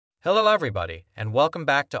Hello, everybody, and welcome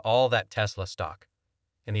back to All That Tesla Stock.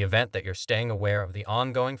 In the event that you're staying aware of the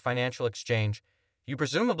ongoing financial exchange, you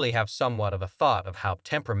presumably have somewhat of a thought of how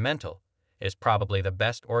temperamental it is. Probably the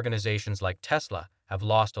best organizations like Tesla have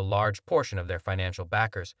lost a large portion of their financial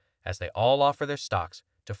backers as they all offer their stocks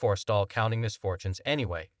to forestall counting misfortunes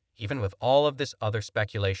anyway. Even with all of this other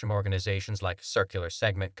speculation, organizations like Circular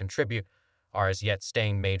Segment contribute are as yet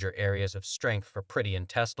staying major areas of strength for Pretty and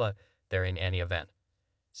Tesla. They're in any event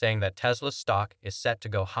saying that Tesla's stock is set to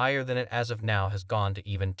go higher than it as of now has gone to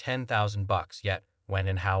even $10,000. Yet, when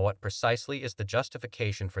and how, what precisely is the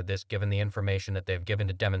justification for this given the information that they've given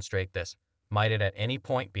to demonstrate this? Might it at any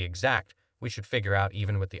point be exact? We should figure out.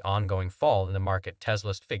 Even with the ongoing fall in the market,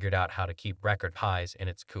 Tesla's figured out how to keep record highs in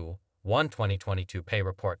its Q1 2022 pay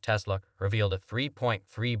report. Tesla revealed a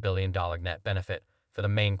 $3.3 billion net benefit for the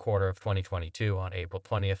main quarter of 2022 on April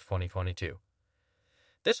 20th, 2022.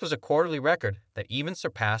 This was a quarterly record that even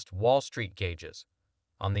surpassed Wall Street gauges.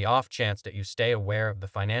 On the off chance that you stay aware of the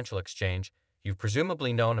financial exchange, you've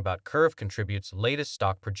presumably known about Curve Contribute's latest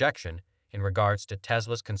stock projection in regards to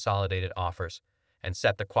Tesla's consolidated offers and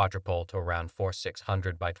set the quadruple to around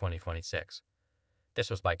 4,600 by 2026.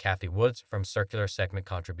 This was by Cathie from Circular Segment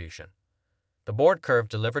Contribution. The board Curve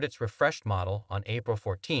delivered its refreshed model on April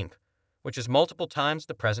 14th, which is multiple times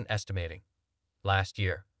the present estimating. Last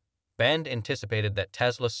year, Bend anticipated that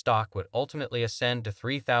Tesla's stock would ultimately ascend to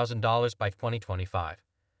 $3,000 by 2025.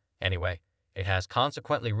 Anyway, it has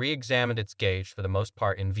consequently re-examined its gauge for the most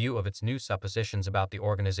part in view of its new suppositions about the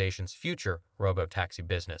organization's future robotaxi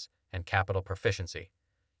business and capital proficiency.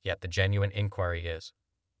 Yet the genuine inquiry is,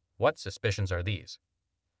 what suspicions are these?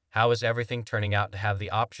 How is everything turning out to have the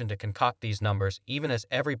option to concoct these numbers even as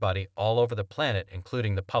everybody all over the planet,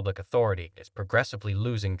 including the public authority, is progressively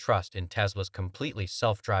losing trust in Tesla's completely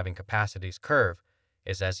self-driving capacities? Curve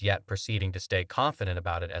is as yet proceeding to stay confident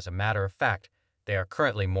about it. As a matter of fact, they are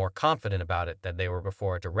currently more confident about it than they were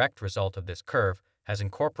before. A direct result of this. Curve has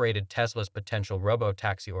incorporated Tesla's potential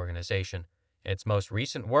robotaxi organization in its most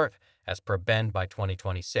recent worth as per Bend by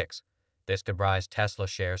 2026. This could rise Tesla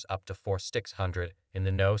shares up to 4,600 in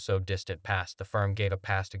the no-so-distant past. The firm gave a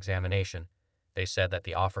past examination. They said that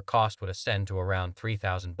the offer cost would ascend to around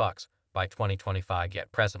 $3,000 by 2025,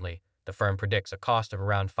 yet presently, the firm predicts a cost of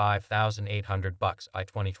around $5,800 by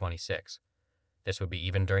 2026. This would be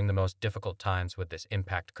even during the most difficult times with this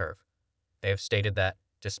impact curve. They have stated that,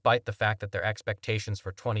 despite the fact that their expectations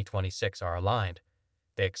for 2026 are aligned,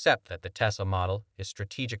 they accept that the Tesla model is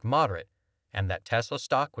strategic moderate and that Tesla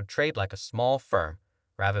stock would trade like a small firm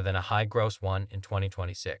rather than a high-gross one in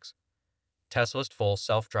 2026. Tesla's full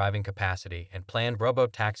self-driving capacity and planned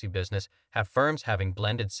robo-taxi business have firms having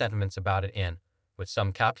blended sentiments about it, with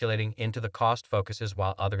some calculating into the cost focuses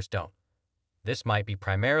while others don't. This might be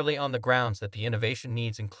primarily on the grounds that the innovation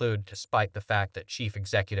needs include, despite the fact that Chief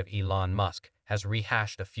Executive Elon Musk has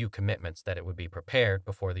rehashed a few commitments that it would be prepared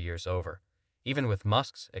before the year's over. Even with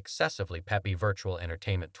Musk's excessively peppy virtual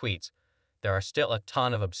entertainment tweets, there are still a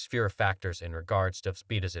ton of obscure factors in regards to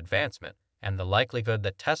speed's advancement, and the likelihood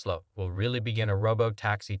that Tesla will really begin a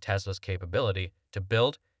robo-taxi. Tesla's capability to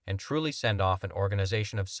build and truly send off an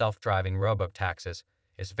organization of self-driving robo-taxis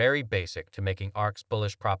is very basic to making ARK's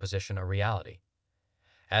bullish proposition a reality.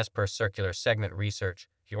 As per Circular Segment research,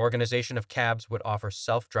 the organization of cabs would offer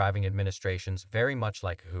self-driving administrations very much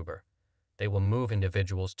like Uber. They will move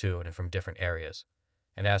individuals to and from different areas.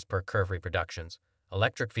 And as per Curve reproductions,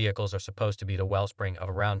 electric vehicles are supposed to be the wellspring of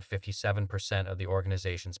around 57% of the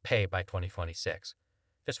organization's pay by 2026.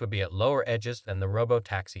 This would be at lower edges than the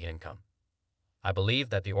robo-taxi income. I believe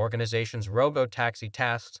that the organization's robo-taxi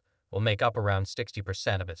tasks will make up around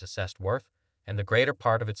 60% of its assessed worth and the greater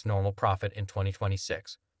part of its normal profit in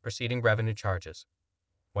 2026, preceding revenue charges.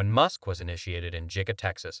 When Musk was initiated in Giga,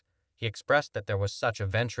 Texas, he expressed that there was such a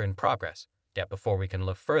venture in progress, yet before we can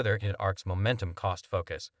look further into ARK's momentum cost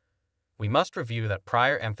focus, we must review that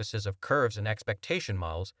prior emphasis of curves and expectation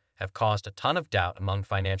models have caused a ton of doubt among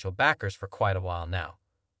financial backers for quite a while now.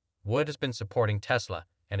 Wood has been supporting Tesla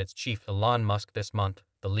and its chief Elon Musk this month.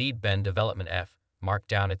 The lead Bend Development F marked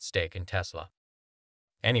down its stake in Tesla.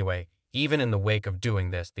 Anyway, even in the wake of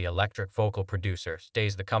doing this, the electric vocal producer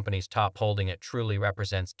stays the company's top holding. It truly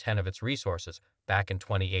represents 10 of its resources. Back in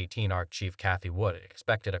 2018, ARK chief Cathie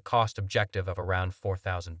expected a cost objective of around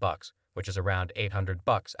 $4,000, which is around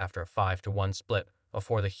 $800 after a 5-to-1 split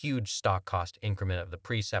before the huge stock cost increment of the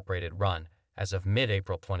pre-separated run as of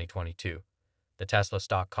mid-April 2022. The Tesla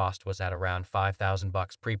stock cost was at around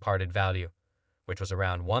 $5,000 pre-parted value, which was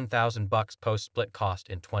around $1,000 post-split cost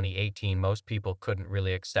in 2018. Most people couldn't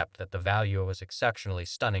really accept that the value was exceptionally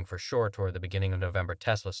stunning for sure. Toward the beginning of November,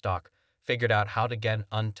 Tesla stock figured out how to get an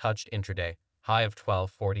untouched intraday high of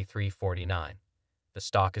 1243.49. The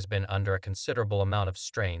stock has been under a considerable amount of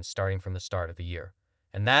strain starting from the start of the year,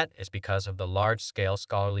 and that is because of the large-scale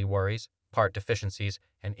scholarly worries, part deficiencies,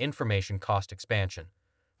 and information cost expansion,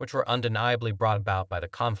 which were undeniably brought about by the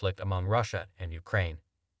conflict among Russia and Ukraine.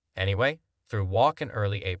 Anyway, through walk in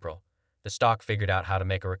early April, the stock figured out how to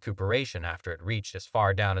make a recuperation after it reached as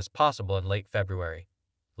far down as possible in late February.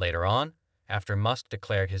 Later on, after Musk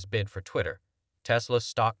declared his bid for Twitter, Tesla's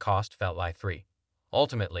stock cost fell by 3.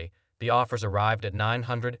 Ultimately, the offers arrived at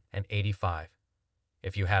 985.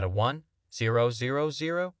 If you had a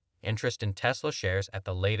 1,000 interest in Tesla shares at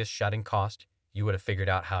the latest shutting cost, you would have figured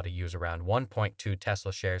out how to use around 1.2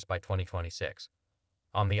 Tesla shares by 2026.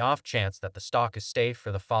 On the off chance that the stock is safe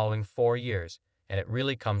for the following 4 years and it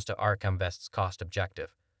really comes to ARK Invest's cost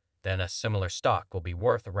objective, then a similar stock will be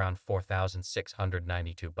worth around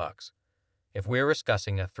 $4,692. If we're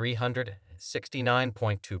discussing a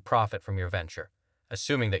 369.2 profit from your venture,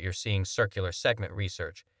 assuming that you're seeing circular segment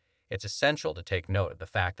research, it's essential to take note of the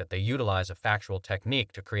fact that they utilize a factual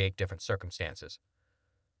technique to create different circumstances.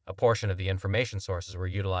 A portion of the information sources were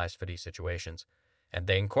utilized for these situations, and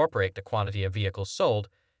they incorporate the quantity of vehicles sold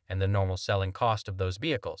and the normal selling cost of those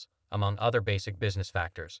vehicles, among other basic business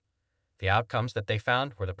factors. The outcomes that they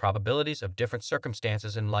found were the probabilities of different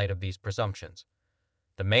circumstances in light of these presumptions.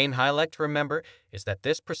 The main highlight to remember is that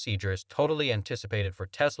this procedure is totally anticipated for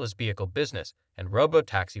Tesla's vehicle business and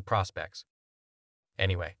robotaxi prospects.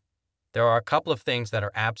 Anyway, there are a couple of things that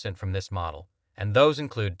are absent from this model, and those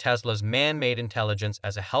include Tesla's man-made intelligence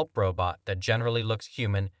as a help robot that generally looks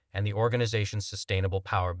human and the organization's sustainable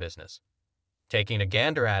power business. Taking a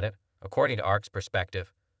gander at it, according to ARK's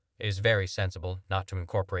perspective, it is very sensible not to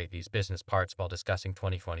incorporate these business parts while discussing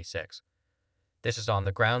 2026. This is on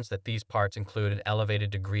the grounds that these parts include an elevated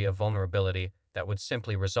degree of vulnerability that would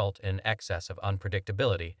simply result in an excess of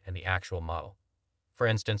unpredictability in the actual model. For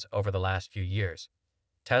instance, over the last few years,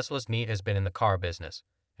 Tesla's need has been in the car business,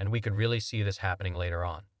 and we could really see this happening later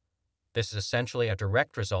on. This is essentially a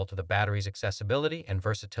direct result of the battery's accessibility and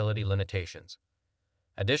versatility limitations.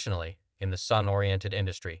 Additionally, in the sun-oriented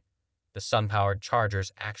industry, the sun-powered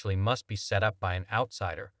chargers actually must be set up by an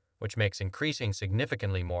outsider, which makes increasing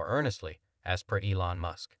significantly more earnestly, as per Elon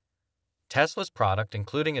Musk. Tesla's product,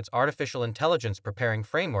 including its artificial intelligence preparing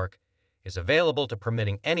framework, is available to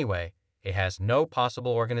permitting anyway. It has no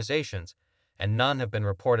possible organizations, and none have been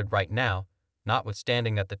reported right now,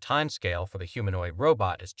 notwithstanding that the timescale for the humanoid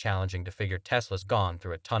robot is challenging to figure. Tesla's gone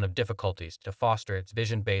through a ton of difficulties to foster its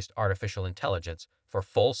vision-based artificial intelligence for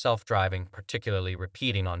full self-driving, particularly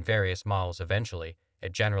repeating on various models eventually.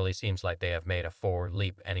 It generally seems like they have made a forward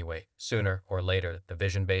leap anyway. Sooner or later, the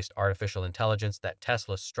vision-based artificial intelligence that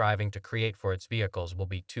Tesla's striving to create for its vehicles will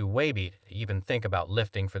be too waybeat to even think about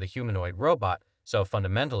lifting for the humanoid robot, so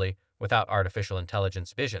fundamentally, without artificial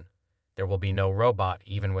intelligence vision, there will be no robot.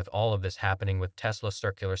 Even with all of this happening with Tesla's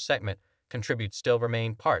circular segment contribute still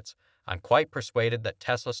remain parts. I'm quite persuaded that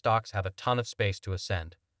Tesla stocks have a ton of space to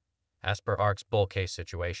ascend. As per ARK's bull case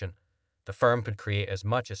situation, the firm could create as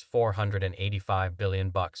much as $485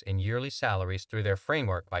 billion in yearly salaries through their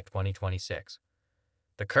framework by 2026.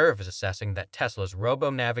 The curve is assessing that Tesla's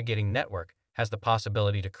robo-navigating network has the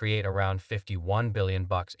possibility to create around $51 billion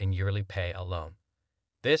in yearly pay alone.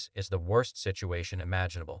 This is the worst situation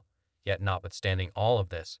imaginable. Yet notwithstanding all of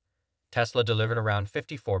this, Tesla delivered around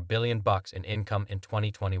 $54 billion in income in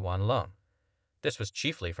 2021 alone. This was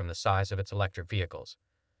chiefly from the size of its electric vehicles.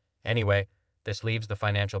 Anyway, this leaves the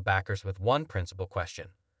financial backers with one principal question.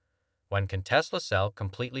 When can Tesla sell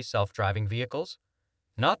completely self-driving vehicles?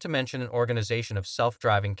 Not to mention an organization of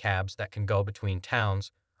self-driving cabs that can go between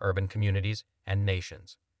towns, urban communities, and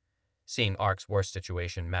nations. Seeing ARK's worst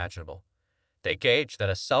situation imaginable, they gauge that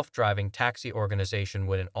a self-driving taxi organization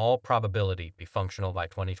would in all probability be functional by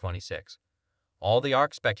 2026. All the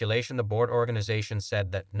ARK speculation, the board organization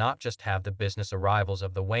said that not just have the business arrivals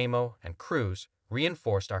of the Waymo and Cruise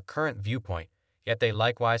reinforced our current viewpoint, yet they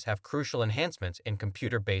likewise have crucial enhancements in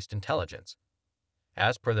computer-based intelligence.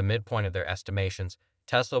 As per the midpoint of their estimations,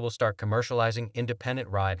 Tesla will start commercializing independent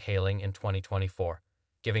ride-hailing in 2024,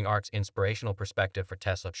 giving ARK's inspirational perspective for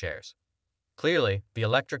Tesla shares. Clearly, the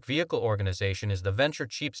electric vehicle organization is the venture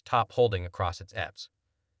chief's top holding across its EPS.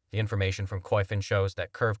 The information from Coifin shows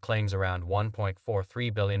that Curve claims around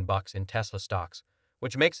 $1.43 billion in Tesla stocks,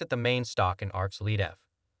 which makes it the main stock in ARK's lead F.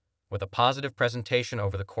 With a positive presentation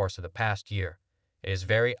over the course of the past year, it is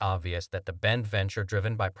very obvious that the Bend venture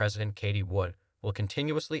driven by President Cathie Wood will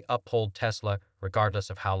continuously uphold Tesla regardless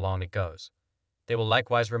of how long it goes. They will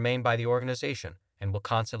likewise remain by the organization and will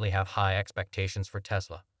constantly have high expectations for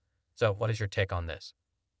Tesla. So what is your take on this?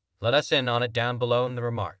 Let us in on it down below in the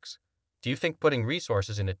remarks. Do you think putting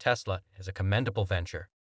resources into Tesla is a commendable venture?